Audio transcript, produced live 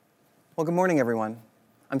Well, good morning, everyone.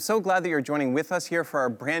 I'm so glad that you're joining with us here for our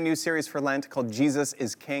brand new series for Lent called Jesus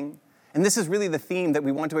is King. And this is really the theme that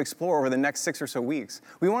we want to explore over the next 6 or so weeks.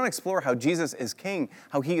 We want to explore how Jesus is king,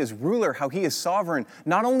 how he is ruler, how he is sovereign,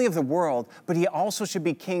 not only of the world, but he also should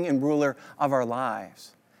be king and ruler of our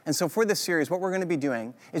lives. And so for this series, what we're going to be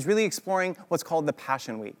doing is really exploring what's called the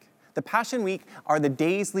Passion Week. The Passion Week are the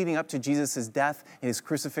days leading up to Jesus' death, and his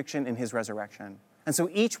crucifixion, and his resurrection. And so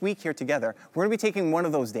each week here together, we're going to be taking one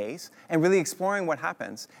of those days and really exploring what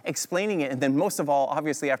happens, explaining it, and then most of all,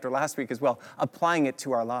 obviously after last week as well, applying it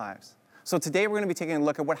to our lives. So today we're going to be taking a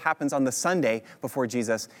look at what happens on the Sunday before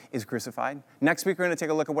Jesus is crucified. Next week we're going to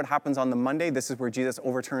take a look at what happens on the Monday. This is where Jesus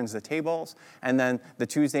overturns the tables, and then the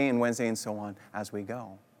Tuesday and Wednesday and so on as we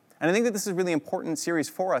go. And I think that this is a really important series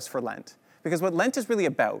for us for Lent, because what Lent is really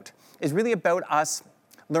about us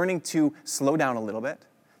learning to slow down a little bit,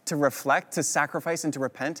 to reflect, to sacrifice, and to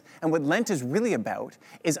repent. And what Lent is really about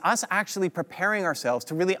is us actually preparing ourselves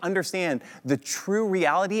to really understand the true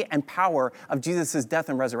reality and power of Jesus' death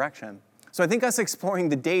and resurrection. So I think us exploring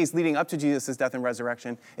the days leading up to Jesus' death and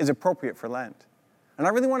resurrection is appropriate for Lent. And I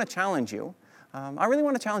really want to challenge you.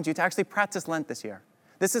 To actually practice Lent this year.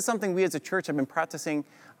 This is something we as a church have been practicing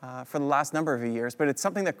for the last number of years, but it's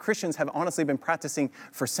something that Christians have honestly been practicing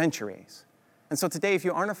for centuries. And so today, if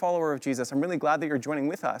you aren't a follower of Jesus, I'm really glad that you're joining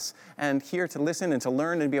with us and here to listen and to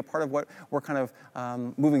learn and be a part of what we're kind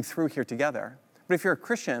of moving through here together. But if you're a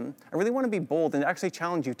Christian, I really want to be bold and actually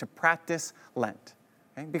challenge you to practice Lent.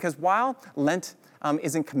 Okay? Because while Lent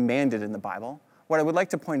isn't commanded in the Bible, what I would like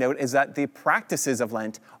to point out is that the practices of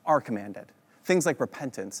Lent are commanded. Things like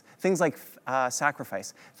repentance, things like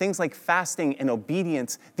sacrifice, things like fasting and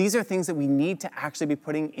obedience. These are things that we need to actually be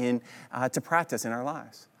putting in to practice in our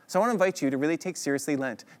lives. So I want to invite you to really take seriously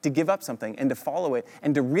Lent, to give up something and to follow it,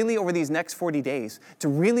 and to really, over these next 40 days, to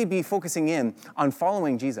really be focusing in on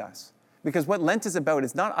following Jesus. Because what Lent is about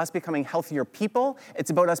is not us becoming healthier people, it's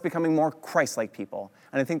about us becoming more Christ-like people.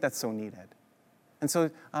 And I think that's so needed. And so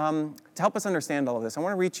to help us understand all of this, I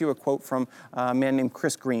want to read you a quote from a man named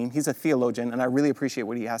Chris Green. He's a theologian, and I really appreciate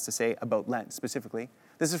what he has to say about Lent specifically.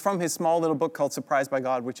 This is from his small little book called Surprised by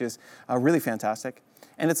God, which is really fantastic.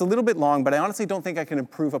 And it's a little bit long, but I honestly don't think I can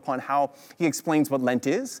improve upon how he explains what Lent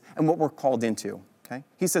is and what we're called into. Okay?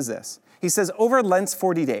 He says this. He says, over Lent's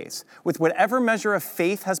 40 days, with whatever measure of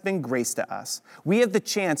faith has been graced to us, we have the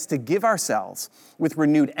chance to give ourselves with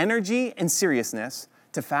renewed energy and seriousness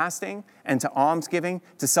to fasting and to almsgiving,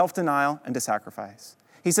 to self-denial and to sacrifice.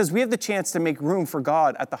 He says we have the chance to make room for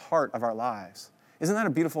God at the heart of our lives. Isn't that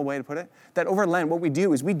a beautiful way to put it? That over Lent, what we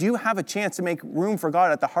do is we do have a chance to make room for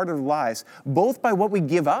God at the heart of our lives, both by what we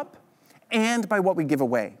give up and by what we give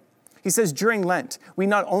away. He says during Lent, we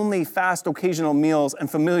not only fast occasional meals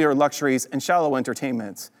and familiar luxuries and shallow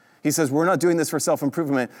entertainments. He says we're not doing this for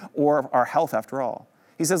self-improvement or our health after all.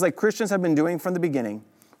 He says like Christians have been doing from the beginning,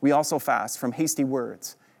 we also fast from hasty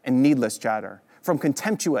words and needless chatter, from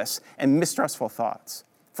contemptuous and mistrustful thoughts,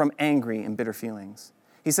 from angry and bitter feelings.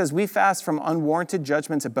 He says we fast from unwarranted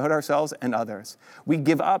judgments about ourselves and others. We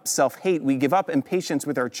give up self-hate. We give up impatience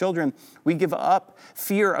with our children. We give up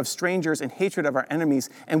fear of strangers and hatred of our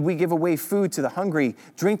enemies. And we give away food to the hungry,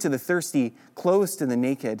 drink to the thirsty, clothes to the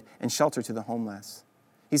naked, and shelter to the homeless.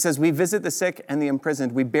 He says we visit the sick and the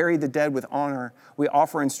imprisoned. We bury the dead with honor. We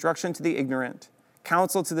offer instruction to the ignorant,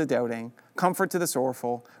 counsel to the doubting, comfort to the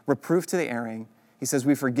sorrowful, reproof to the erring. He says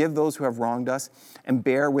we forgive those who have wronged us and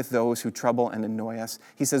bear with those who trouble and annoy us.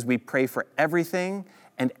 He says we pray for everything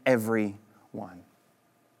and everyone.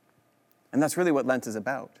 And that's really what Lent is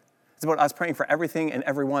about. It's about us praying for everything and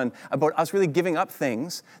everyone, about us really giving up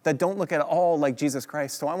things that don't look at all like Jesus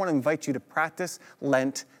Christ. So I want to invite you to practice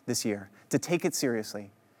Lent this year, to take it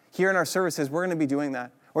seriously. Here in our services, we're going to be doing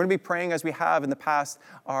that. We're going to be praying as we have in the past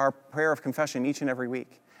our prayer of confession each and every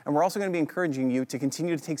week. And we're also going to be encouraging you to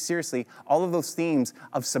continue to take seriously all of those themes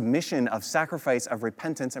of submission, of sacrifice, of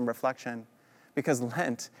repentance and reflection. Because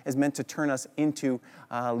Lent is meant to turn us into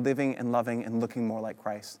living and loving and looking more like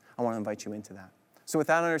Christ. I want to invite you into that. So with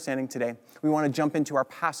that understanding today, we want to jump into our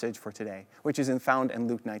passage for today, which is found in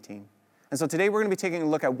Luke 19. And so today we're going to be taking a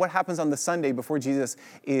look at what happens on the Sunday before Jesus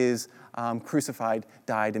is crucified,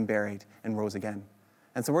 died, and buried, and rose again.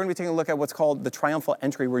 And so we're going to be taking a look at what's called the triumphal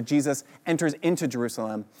entry, where Jesus enters into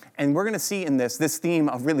Jerusalem. And we're going to see in this theme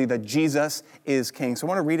of really that Jesus is king. So I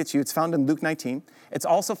want to read it to you. It's found in Luke 19. It's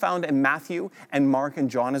also found in Matthew and Mark and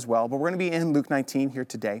John as well. But we're going to be in Luke 19 here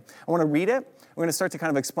today. I want to read it. We're going to start to kind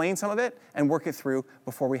of explain some of it and work it through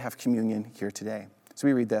before we have communion here today. So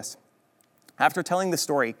we read this. After telling the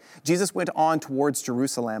story, Jesus went on towards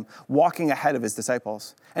Jerusalem, walking ahead of his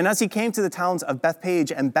disciples. And as he came to the towns of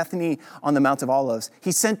Bethphage and Bethany on the Mount of Olives,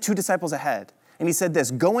 he sent 2 disciples ahead. And he said this,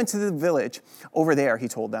 "Go into the village over there," he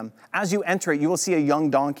told them. "As you enter it, you will see a young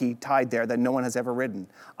donkey tied there that no one has ever ridden.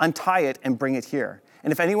 Untie it and bring it here.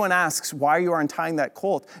 And if anyone asks why you are untying that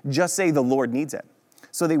colt, just say the Lord needs it."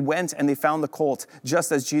 So they went and they found the colt,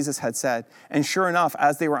 just as Jesus had said. And sure enough,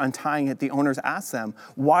 as they were untying it, the owners asked them,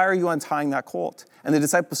 "Why are you untying that colt?" And the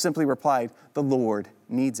disciples simply replied, "The Lord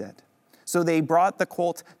needs it." So they brought the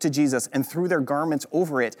colt to Jesus and threw their garments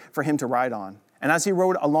over it for him to ride on. And as he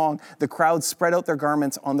rode along, the crowd spread out their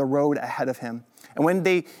garments on the road ahead of him. And when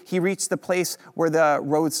he reached the place where the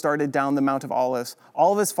road started down the Mount of Olives,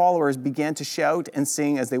 all of his followers began to shout and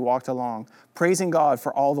sing as they walked along, praising God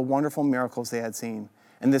for all the wonderful miracles they had seen.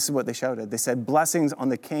 And this is what they shouted. They said, "Blessings on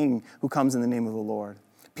the King who comes in the name of the Lord.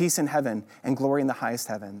 Peace in heaven and glory in the highest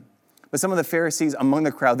heaven." But some of the Pharisees among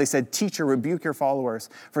the crowd, they said, "Teacher, rebuke your followers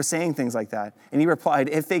for saying things like that." And he replied,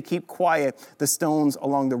 "If they keep quiet, the stones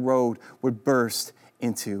along the road would burst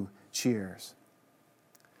into cheers."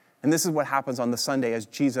 And this is what happens on the Sunday as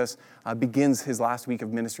Jesus begins his last week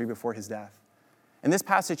of ministry before his death. And this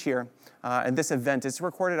passage here, and this event, is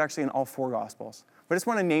recorded actually in all 4 Gospels. But I just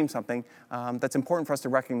want to name something that's important for us to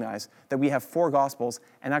recognize, that we have 4 Gospels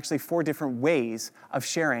and actually 4 different ways of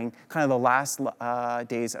sharing kind of the last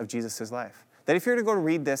days of Jesus' life. That if you're to go to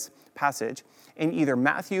read this passage in either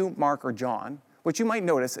Matthew, Mark, or John, what you might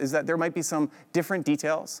notice is that there might be some different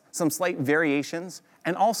details, some slight variations,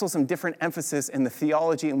 and also some different emphasis in the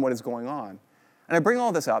theology and what is going on. And I bring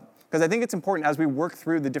all this up because I think it's important as we work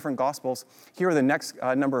through the different Gospels here are the next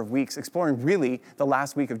number of weeks, exploring really the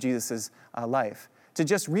last week of Jesus' life, to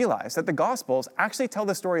just realize that the Gospels actually tell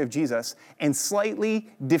the story of Jesus in slightly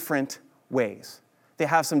different ways. They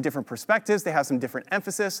have some different perspectives, they have some different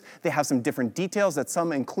emphasis, they have some different details that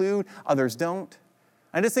some include, others don't.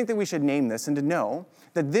 I just think that we should name this and to know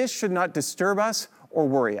that this should not disturb us or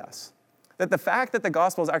worry us. That the fact that the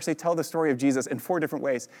Gospels actually tell the story of Jesus in 4 different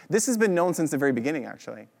ways, this has been known since the very beginning,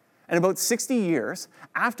 actually. And about 60 years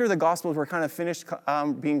after the Gospels were kind of finished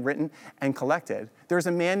being written and collected, there was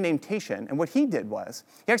a man named Tatian, and what he did was,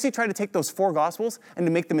 he actually tried to take those 4 Gospels and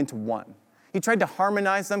to make them into one. He tried to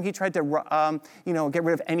harmonize them. He tried to get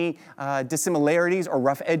rid of any dissimilarities or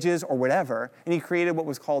rough edges or whatever, and he created what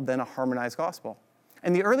was called then a harmonized gospel.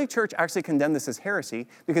 And the early church actually condemned this as heresy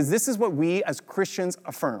because this is what we as Christians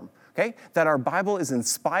affirm, okay? That our Bible is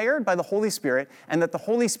inspired by the Holy Spirit and that the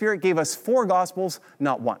Holy Spirit gave us 4 Gospels,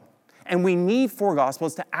 not 1. And we need 4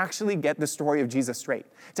 Gospels to actually get the story of Jesus straight,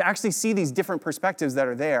 to actually see these different perspectives that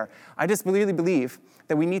are there. I just really believe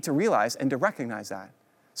that we need to realize and to recognize that.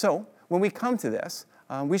 So when we come to this,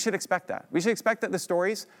 we should expect that. We should expect that the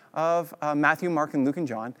stories of Matthew, Mark, and Luke, and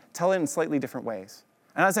John tell it in slightly different ways.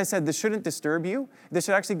 And as I said, this shouldn't disturb you. This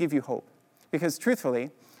should actually give you hope. Because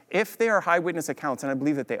truthfully, if they are eyewitness accounts, and I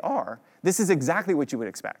believe that they are, this is exactly what you would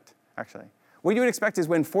expect, actually. What you would expect is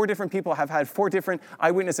when 4 different people have had 4 different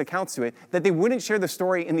eyewitness accounts to it, that they wouldn't share the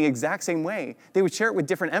story in the exact same way. They would share it with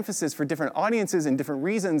different emphasis for different audiences and different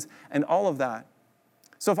reasons and all of that.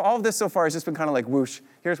 So if all of this so far has just been kind of like whoosh,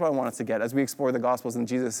 here's what I want us to get as we explore the Gospels in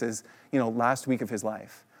Jesus' last week of his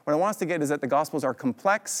life. What I want us to get is that the Gospels are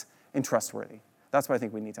complex and trustworthy. That's what I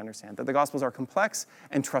think we need to understand, that the Gospels are complex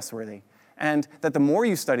and trustworthy. And that the more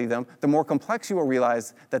you study them, the more complex you will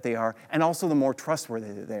realize that they are, and also the more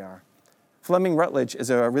trustworthy that they are. Fleming Rutledge is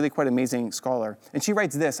a really quite amazing scholar, and she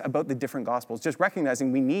writes this about the different Gospels, just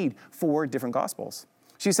recognizing we need 4 different Gospels.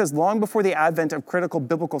 She says, long before the advent of critical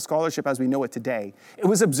biblical scholarship as we know it today, it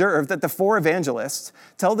was observed that the 4 evangelists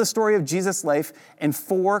tell the story of Jesus' life in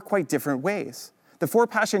 4 quite different ways. The 4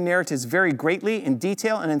 passion narratives vary greatly in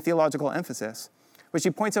detail and in theological emphasis. But she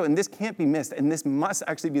points out, and this can't be missed, and this must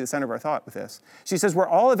actually be the center of our thought with this. She says, where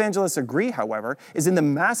all evangelists agree, however, is in the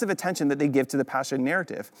massive attention that they give to the passion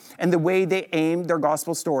narrative and the way they aim their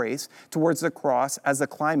gospel stories towards the cross as the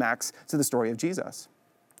climax to the story of Jesus.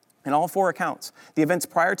 In all 4 accounts, the events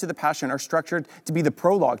prior to the Passion are structured to be the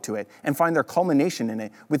prologue to it and find their culmination in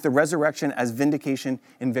it with the resurrection as vindication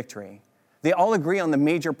and victory. They all agree on the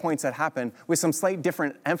major points that happen with some slight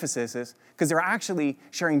different emphases because they're actually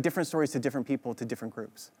sharing different stories to different people, to different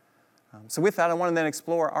groups. So with that, I want to then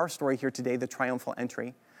explore our story here today, the triumphal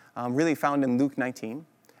entry, really found in Luke 19.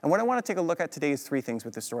 And what I want to take a look at today is 3 things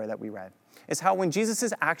with the story that we read. Is how when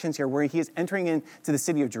Jesus' actions here, where he is entering into the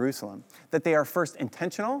city of Jerusalem, that they are first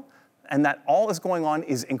intentional, and that all is going on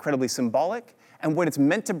is incredibly symbolic, and what it's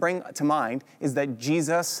meant to bring to mind is that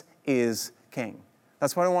Jesus is king.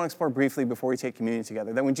 That's what I want to explore briefly before we take communion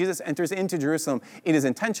together. That when Jesus enters into Jerusalem, it is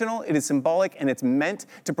intentional, it is symbolic, and it's meant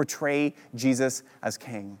to portray Jesus as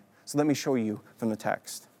king. So let me show you from the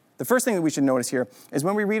text. The first thing that we should notice here is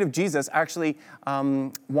when we read of Jesus actually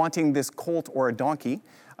wanting this colt or a donkey,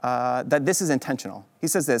 that this is intentional. He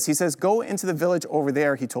says this, he says, "Go into the village over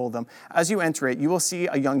there," he told them. "As you enter it, you will see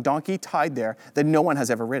a young donkey tied there that no one has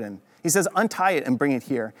ever ridden." He says, "Untie it and bring it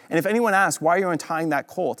here. And if anyone asks, 'Why are you untying that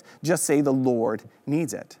colt?' just say, 'The Lord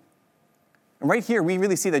needs it.'" And right here, we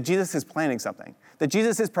really see that Jesus is planning something, that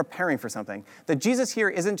Jesus is preparing for something, that Jesus here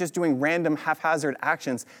isn't just doing random haphazard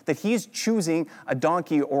actions, that he's choosing a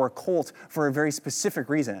donkey or a colt for a very specific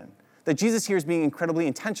reason. That Jesus here is being incredibly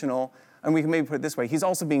intentional, and we can maybe put it this way, he's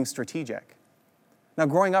also being strategic. Now,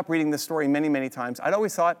 growing up reading this story many, many times, I'd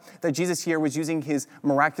always thought that Jesus here was using his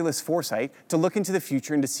miraculous foresight to look into the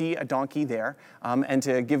future and to see a donkey there and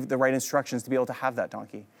to give the right instructions to be able to have that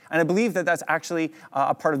donkey. And I believe that that's actually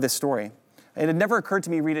a part of this story. It had never occurred to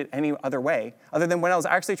me to read it any other way, other than when I was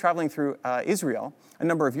actually traveling through Israel a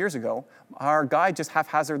number of years ago, our guide just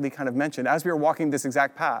haphazardly kind of mentioned, as we were walking this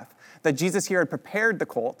exact path, that Jesus here had prepared the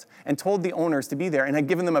colt and told the owners to be there and had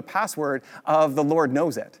given them a password of "The Lord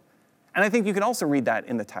knows it." And I think you can also read that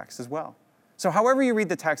in the text as well. So however you read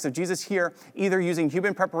the text of Jesus here, either using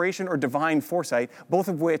human preparation or divine foresight, both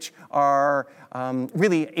of which are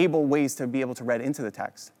really able ways to be able to read into the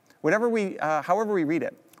text. However we read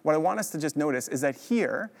it, what I want us to just notice is that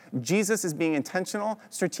here, Jesus is being intentional,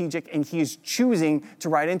 strategic, and he is choosing to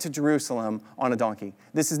ride into Jerusalem on a donkey.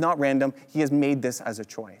 This is not random. He has made this as a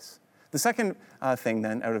choice. The second thing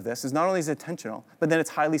then out of this is not only is it intentional, but then it's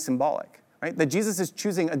highly symbolic. Right? That Jesus is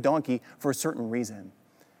choosing a donkey for a certain reason.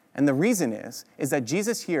 And the reason is that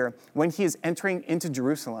Jesus here, when he is entering into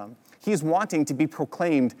Jerusalem, he is wanting to be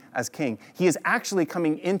proclaimed as king. He is actually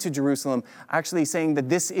coming into Jerusalem, actually saying that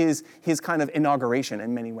this is his kind of inauguration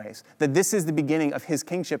in many ways, that this is the beginning of his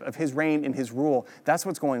kingship, of his reign and his rule. That's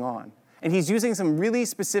what's going on. And he's using some really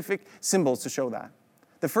specific symbols to show that.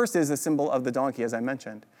 The first is the symbol of the donkey, as I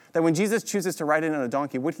mentioned. That when Jesus chooses to ride in on a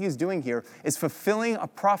donkey, what he is doing here is fulfilling a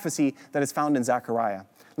prophecy that is found in Zechariah.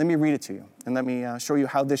 Let me read it to you, and let me show you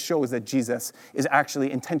how this shows that Jesus is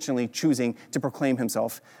actually intentionally choosing to proclaim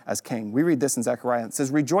himself as king. We read this in Zechariah. It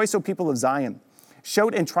says, "Rejoice, O people of Zion.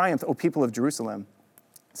 Shout in triumph, O people of Jerusalem."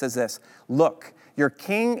 It says this, "Look, your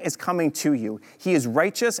king is coming to you. He is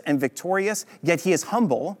righteous and victorious, yet he is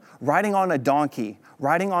humble, riding on a donkey,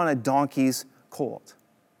 riding on a donkey's colt."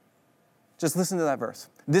 Just listen to that verse.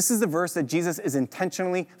 This is the verse that Jesus is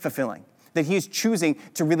intentionally fulfilling, that he is choosing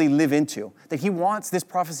to really live into, that he wants this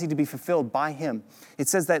prophecy to be fulfilled by him. It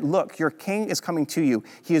says that, "Look, your king is coming to you.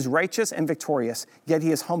 He is righteous and victorious, yet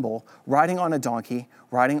he is humble, riding on a donkey,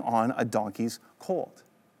 riding on a donkey's colt."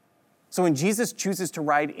 So when Jesus chooses to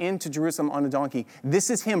ride into Jerusalem on a donkey, this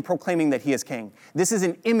is him proclaiming that he is king. This is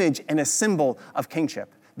an image and a symbol of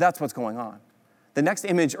kingship. That's what's going on. The next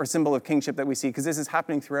image or symbol of kingship that we see, because this is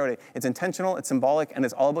happening throughout it, it's intentional, it's symbolic, and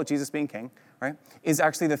it's all about Jesus being king, right, is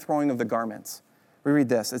actually the throwing of the garments. We read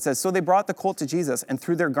this. It says, "So they brought the colt to Jesus and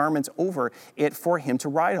threw their garments over it for him to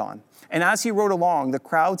ride on. And as he rode along, the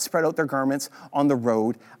crowd spread out their garments on the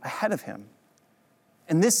road ahead of him."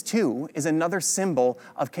 And this, too, is another symbol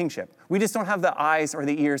of kingship. We just don't have the eyes or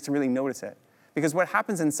the ears to really notice it. Because what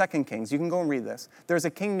happens in 2 Kings, you can go and read this, there's a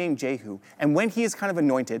king named Jehu, and when he is kind of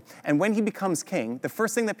anointed, and when he becomes king, the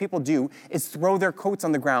first thing that people do is throw their coats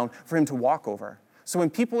on the ground for him to walk over. So when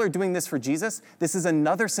people are doing this for Jesus, this is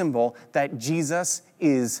another symbol that Jesus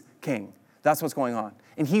is king. That's what's going on.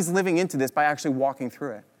 And he's living into this by actually walking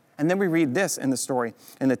through it. And then we read this in the story,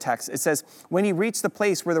 in the text. It says, "When he reached the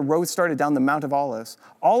place where the road started down the Mount of Olives,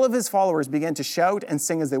 all of his followers began to shout and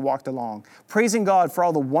sing as they walked along, praising God for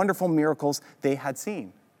all the wonderful miracles they had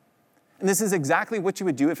seen." And this is exactly what you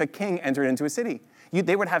would do if a king entered into a city.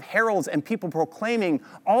 They would have heralds and people proclaiming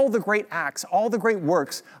all the great acts, all the great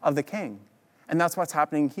works of the king. And that's what's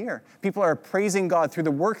happening here. People are praising God through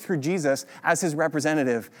the work through Jesus as his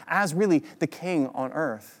representative, as really the king on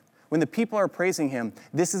earth. When the people are praising him,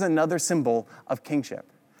 this is another symbol of kingship.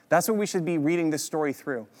 That's what we should be reading this story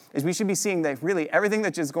through, is we should be seeing that really everything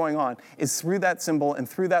that's just going on is through that symbol and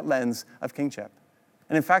through that lens of kingship.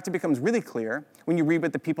 And in fact, it becomes really clear when you read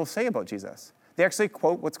what the people say about Jesus. They actually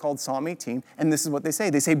quote what's called Psalm 18, and this is what they say.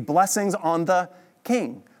 They say, "Blessings on the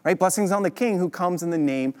king," right? Blessings on the king who comes in the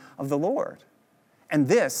name of the Lord. And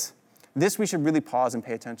this we should really pause and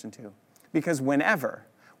pay attention to, because whenever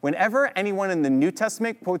anyone in the New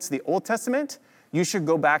Testament quotes the Old Testament, you should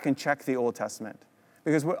go back and check the Old Testament.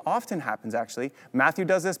 Because what often happens, actually, Matthew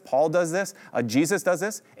does this, Paul does this, Jesus does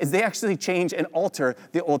this, is they actually change and alter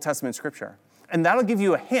the Old Testament scripture. And that'll give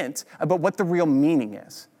you a hint about what the real meaning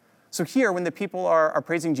is. So here, when the people are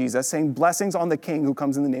praising Jesus, saying, blessings on the King who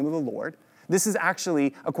comes in the name of the Lord, this is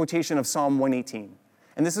actually a quotation of Psalm 118.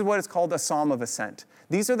 And this is what is called a psalm of ascent.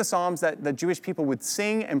 These are the psalms that the Jewish people would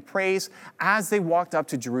sing and praise as they walked up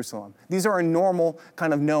to Jerusalem. These are a normal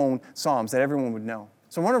kind of known psalms that everyone would know.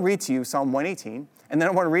 So I want to read to you Psalm 118, and then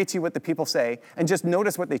I want to read to you what the people say, and just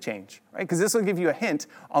notice what they change, right? Because this will give you a hint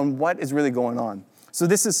on what is really going on. So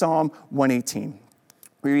this is Psalm 118.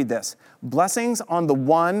 We read this: blessings on the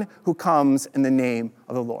one who comes in the name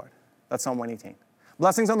of the Lord. That's Psalm 118.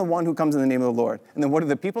 Blessings on the one who comes in the name of the Lord. And then what do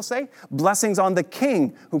the people say? Blessings on the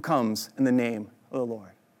King who comes in the name of the Lord.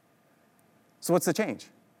 So what's the change?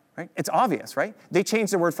 Right? It's obvious, right? They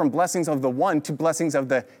changed the word from blessings of the one to blessings of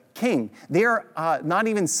the King. They are not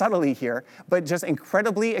even subtly here, but just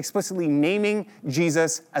incredibly explicitly naming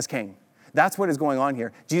Jesus as King. That's what is going on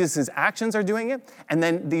here. Jesus' actions are doing it, and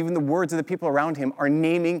then even the words of the people around him are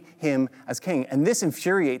naming him as king. And this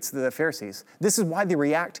infuriates the Pharisees. This is why they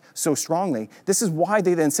react so strongly. This is why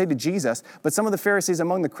they then say to Jesus, but some of the Pharisees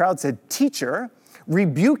among the crowd said, "Teacher,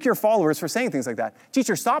 rebuke your followers for saying things like that.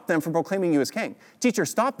 Teacher, stop them from proclaiming you as king. Teacher,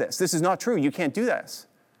 stop this. This is not true. You can't do this."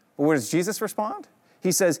 But what does Jesus respond?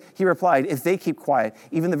 He replied, "If they keep quiet,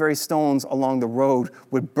 even the very stones along the road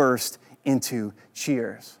would burst into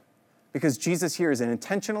cheers." Because Jesus here is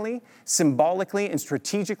intentionally, symbolically, and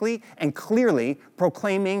strategically, and clearly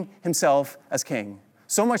proclaiming himself as king.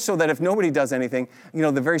 So much so that if nobody does anything,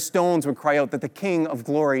 the very stones would cry out that the King of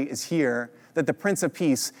glory is here, that the Prince of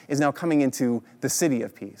Peace is now coming into the city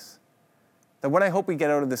of peace. That what I hope we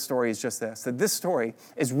get out of this story is just this, that this story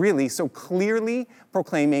is really so clearly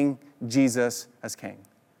proclaiming Jesus as king.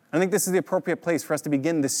 I think this is the appropriate place for us to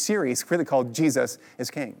begin this series really called Jesus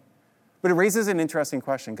is King. But it raises an interesting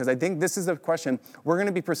question, because I think this is a question we're going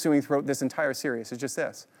to be pursuing throughout this entire series. It's just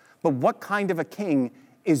this. But what kind of a king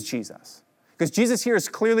is Jesus? Because Jesus here is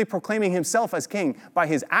clearly proclaiming himself as king by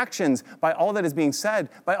his actions, by all that is being said,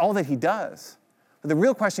 by all that he does. But the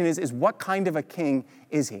real question is what kind of a king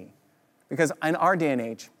is he? Because in our day and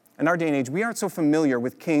age, we aren't so familiar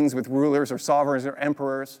with kings, with rulers or sovereigns or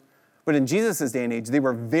emperors. But in Jesus' day and age, they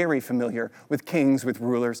were very familiar with kings, with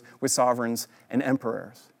rulers, with sovereigns and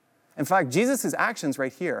emperors. In fact, Jesus' actions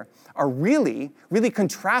right here are really, really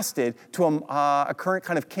contrasted to a current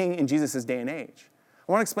kind of king in Jesus' day and age.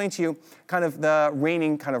 I want to explain to you kind of the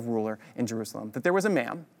reigning kind of ruler in Jerusalem, that there was a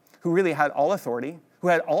man who really had all authority, who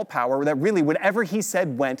had all power, that really whatever he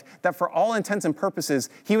said went, that for all intents and purposes,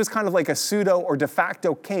 he was kind of like a pseudo or de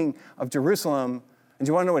facto king of Jerusalem. And do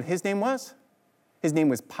you want to know what his name was? His name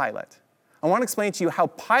was Pilate. I want to explain to you how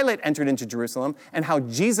Pilate entered into Jerusalem and how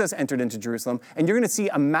Jesus entered into Jerusalem, and you're going to see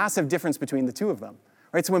a massive difference between the two of them.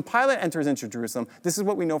 Right? So when Pilate enters into Jerusalem, this is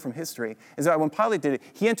what we know from history, is that when Pilate did it,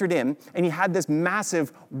 he entered in and he had this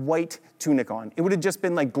massive white tunic on. It would have just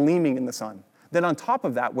been like gleaming in the sun. Then on top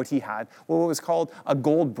of that, what he had was what was called a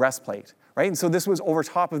gold breastplate. Right? And so this was over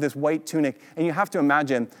top of this white tunic. And you have to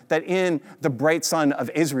imagine that in the bright sun of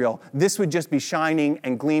Israel, this would just be shining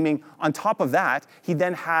and gleaming. On top of that, he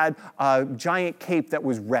then had a giant cape that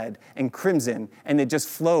was red and crimson, and it just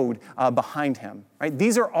flowed behind him. Right?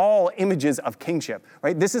 These are all images of kingship.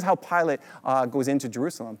 Right? This is how Pilate goes into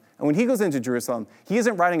Jerusalem. And when he goes into Jerusalem, he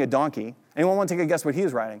isn't riding a donkey. Anyone want to take a guess what he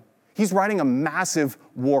is riding? He's riding a massive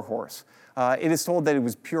war horse. It is told that it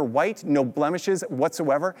was pure white, no blemishes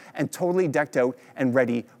whatsoever, and totally decked out and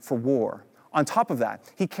ready for war. On top of that,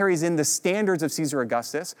 he carries in the standards of Caesar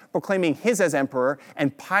Augustus, proclaiming his as emperor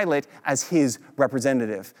and Pilate as his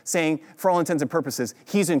representative, saying, for all intents and purposes,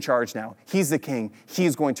 he's in charge now. He's the king.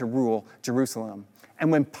 He's going to rule Jerusalem.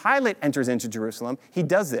 And when Pilate enters into Jerusalem, he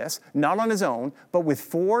does this, not on his own, but with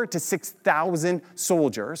 4,000 to 6,000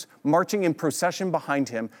 soldiers marching in procession behind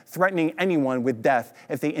him, threatening anyone with death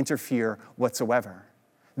if they interfere whatsoever.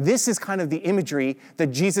 This is kind of the imagery that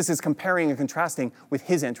Jesus is comparing and contrasting with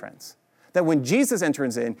his entrance. That when Jesus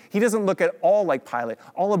enters in, he doesn't look at all like Pilate,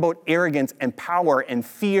 all about arrogance and power and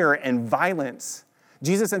fear and violence.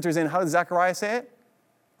 Jesus enters in, how does Zechariah say it?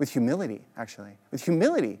 With humility, actually. With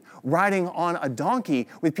humility, riding on a donkey,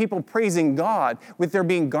 with people praising God, with there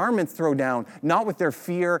being garments thrown down, not with their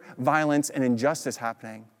fear, violence, and injustice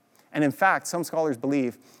happening. And in fact, some scholars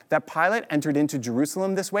believe that Pilate entered into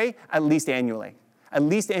Jerusalem this way at least annually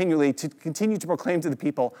to continue to proclaim to the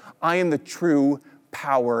people, I am the true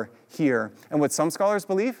power here. And what some scholars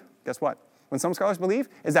believe, guess what? What some scholars believe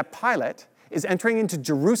is that Pilate is entering into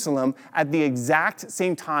Jerusalem at the exact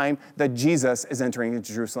same time that Jesus is entering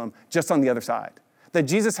into Jerusalem, just on the other side. That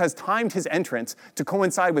Jesus has timed his entrance to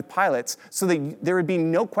coincide with Pilate's so that there would be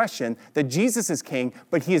no question that Jesus is king,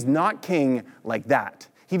 but he is not king like that.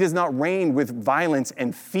 He does not reign with violence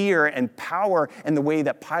and fear and power in the way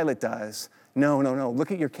that Pilate does. No, no, no. Look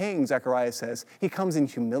at your king, Zechariah says. He comes in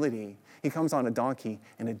humility. He comes on a donkey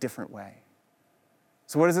in a different way.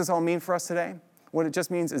 So what does this all mean for us today? What it just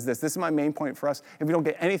means is this. This is my main point for us. If we don't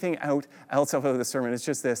get anything else out of the sermon, it's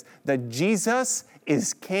just this, that Jesus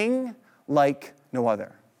is king like no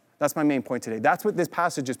other. That's my main point today. That's what this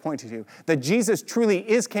passage is pointing to, that Jesus truly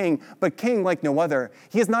is king, but king like no other.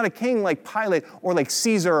 He is not a king like Pilate or like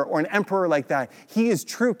Caesar or an emperor like that. He is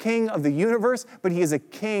true king of the universe, but he is a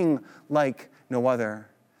king like no other.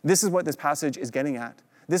 This is what this passage is getting at.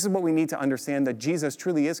 This is what we need to understand, that Jesus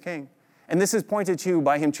truly is king. And this is pointed to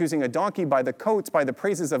by him choosing a donkey, by the coats, by the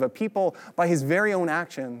praises of a people, by his very own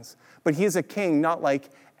actions. But he is a king not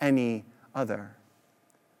like any other.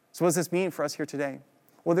 So what does this mean for us here today?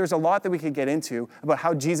 Well, there's a lot that we could get into about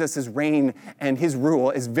how Jesus' reign and his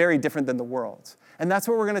rule is very different than the world's. And that's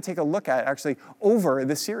what we're going to take a look at, actually, over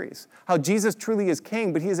this series. How Jesus truly is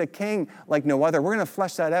king, but he is a king like no other. We're going to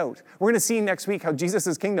flesh that out. We're going to see next week how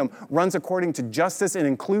Jesus' kingdom runs according to justice and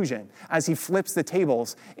inclusion as he flips the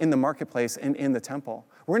tables in the marketplace and in the temple.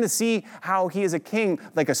 We're going to see how he is a king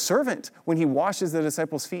like a servant when he washes the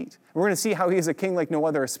disciples' feet. We're going to see how he is a king like no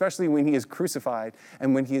other, especially when he is crucified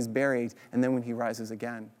and when he is buried and then when he rises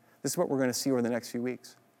again. This is what we're going to see over the next few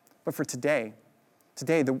weeks. But for today,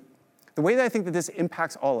 the way that I think that this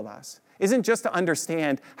impacts all of us isn't just to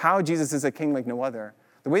understand how Jesus is a king like no other.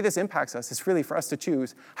 The way this impacts us is really for us to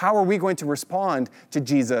choose how are we going to respond to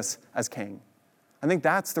Jesus as king. I think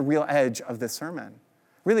that's the real edge of this sermon.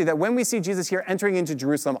 Really, that when we see Jesus here entering into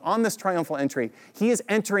Jerusalem on this triumphal entry, he is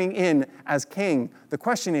entering in as king. The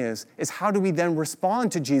question is how do we then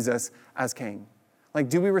respond to Jesus as king? Like,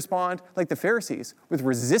 do we respond like the Pharisees with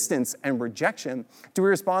resistance and rejection? Do we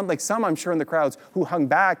respond like some, I'm sure, in the crowds who hung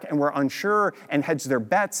back and were unsure and hedged their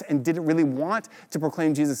bets and didn't really want to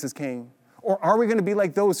proclaim Jesus as king? Or are we going to be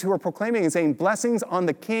like those who are proclaiming and saying, blessings on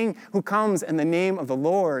the king who comes in the name of the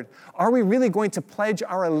Lord? Are we really going to pledge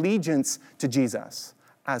our allegiance to Jesus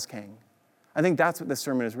as king? I think that's what this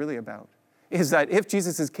sermon is really about, is that if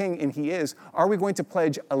Jesus is king, and he is, are we going to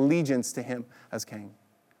pledge allegiance to him as king?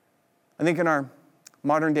 I think in our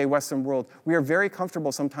modern day Western world, we are very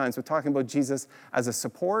comfortable sometimes with talking about Jesus as a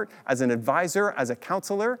support, as an advisor, as a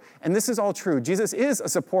counselor. And this is all true. Jesus is a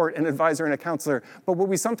support, an advisor, and a counselor. But what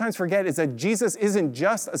we sometimes forget is that Jesus isn't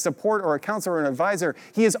just a support or a counselor or an advisor.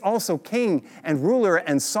 He is also king and ruler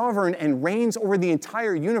and sovereign and reigns over the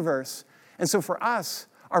entire universe. And so for us,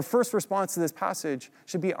 our first response to this passage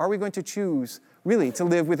should be, are we going to choose really to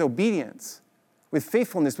live with obedience, with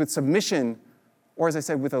faithfulness, with submission, or as I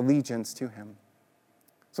said, with allegiance to him?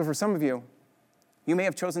 So for some of you, you may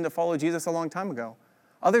have chosen to follow Jesus a long time ago.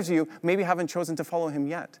 Others of you maybe haven't chosen to follow him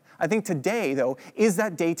yet. I think today, though, is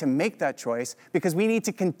that day to make that choice because we need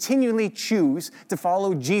to continually choose to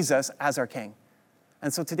follow Jesus as our king.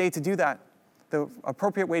 And so today, to do that, the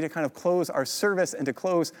appropriate way to kind of close our service and to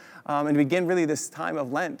close and begin really this time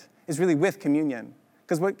of Lent is really with communion.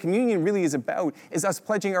 Because what communion really is about is us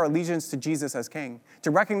pledging our allegiance to Jesus as king,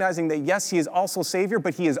 to recognizing that, yes, he is also Savior,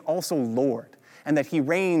 but he is also Lord, and that he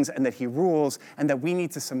reigns and that he rules and that we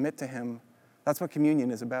need to submit to him. That's what communion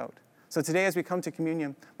is about. So today as we come to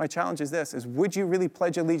communion, my challenge is this, is would you really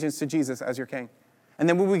pledge allegiance to Jesus as your king? And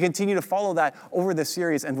then will we continue to follow that over this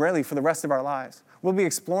series and really for the rest of our lives? We'll be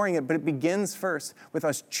exploring it, but it begins first with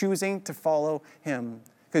us choosing to follow him.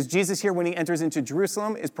 Because Jesus here, when he enters into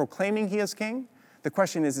Jerusalem, is proclaiming he is king. The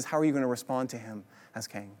question is how are you going to respond to him as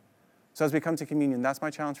king? So as we come to communion, that's my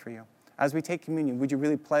challenge for you. As we take communion, would you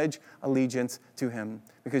really pledge allegiance to him?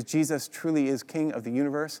 Because Jesus truly is king of the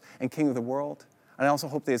universe and king of the world. And I also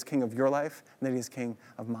hope that he is king of your life and that he is king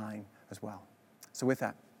of mine as well. So with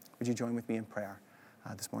that, would you join with me in prayer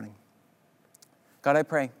this morning? God, I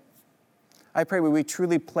pray would we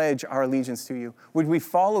truly pledge our allegiance to you? Would we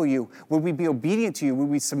follow you? Would we be obedient to you? Would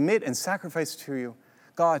we submit and sacrifice to you?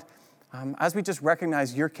 God, as we just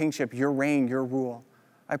recognize your kingship, your reign, your rule,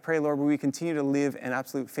 I pray, Lord, will we continue to live in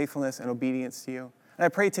absolute faithfulness and obedience to you. And I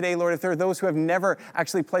pray today, Lord, if there are those who have never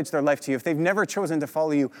actually pledged their life to you, if they've never chosen to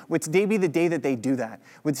follow you, would today be the day that they do that?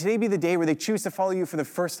 Would today be the day where they choose to follow you for the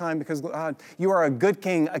first time because, God, you are a good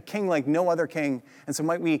king, a king like no other king. And so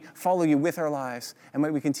might we follow you with our lives, and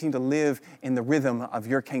might we continue to live in the rhythm of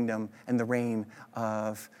your kingdom and the reign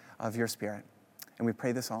of your Spirit. And we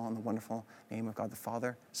pray this all in the wonderful name of God the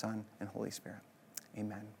Father, Son, and Holy Spirit.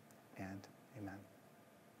 Amen and amen.